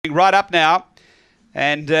Right up now,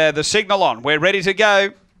 and the signal on. We're ready to go.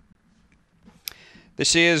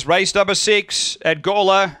 This is race number 6 at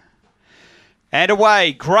Gawler. And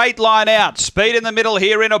away, great line out. Speed in the middle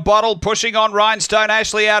here in a bottle, pushing on Rhinestone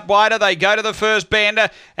Ashley out wider. They go to the first bend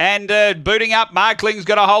and booting up. Markling's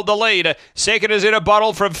going to hold the lead. Second is in a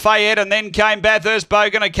bottle from Fayette, and then came Bathurst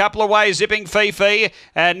Bogan a couple of ways, zipping Fifi.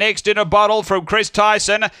 Next in a bottle from Chris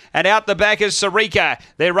Tyson, and out the back is Sarika.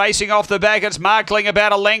 They're racing off the back. It's Markling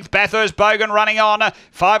about a length. Bathurst Bogan running on.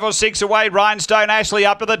 5 or 6 away. Rhinestone Ashley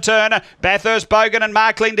up to the turn. Bathurst Bogan and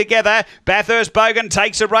Markling together. Bathurst Bogan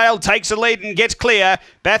takes a rail, takes a lead and gets clear.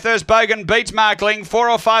 Bathurst Bogan beats Markling.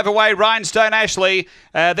 4 or 5 away, Rhinestone Ashley.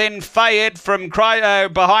 Then Fayette from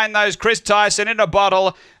behind those, Chris Tyson in a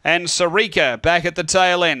bottle, and Sarika back at the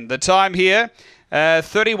tail end. The time here,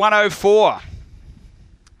 31:04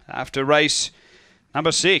 after race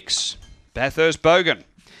number 6. Bathurst Bogan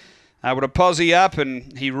with a posse up,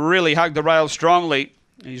 and he really hugged the rail strongly.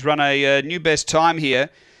 He's run a new best time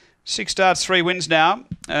here. 6 starts, 3 wins now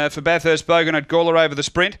for Bathurst Bogan at Gawler over the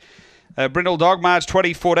sprint. Brindle Dog, March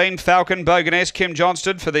 2014. Falcon, Bogan S. Kim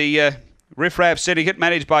Johnston for the Riff Raff Syndicate,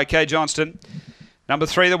 managed by Kay Johnston. Number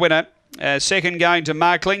 3, the winner. Second going to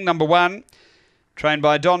Markling. Number 1, trained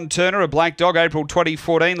by Don Turner, a black dog, April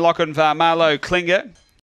 2014. Lochinvar Marlowe Klinger.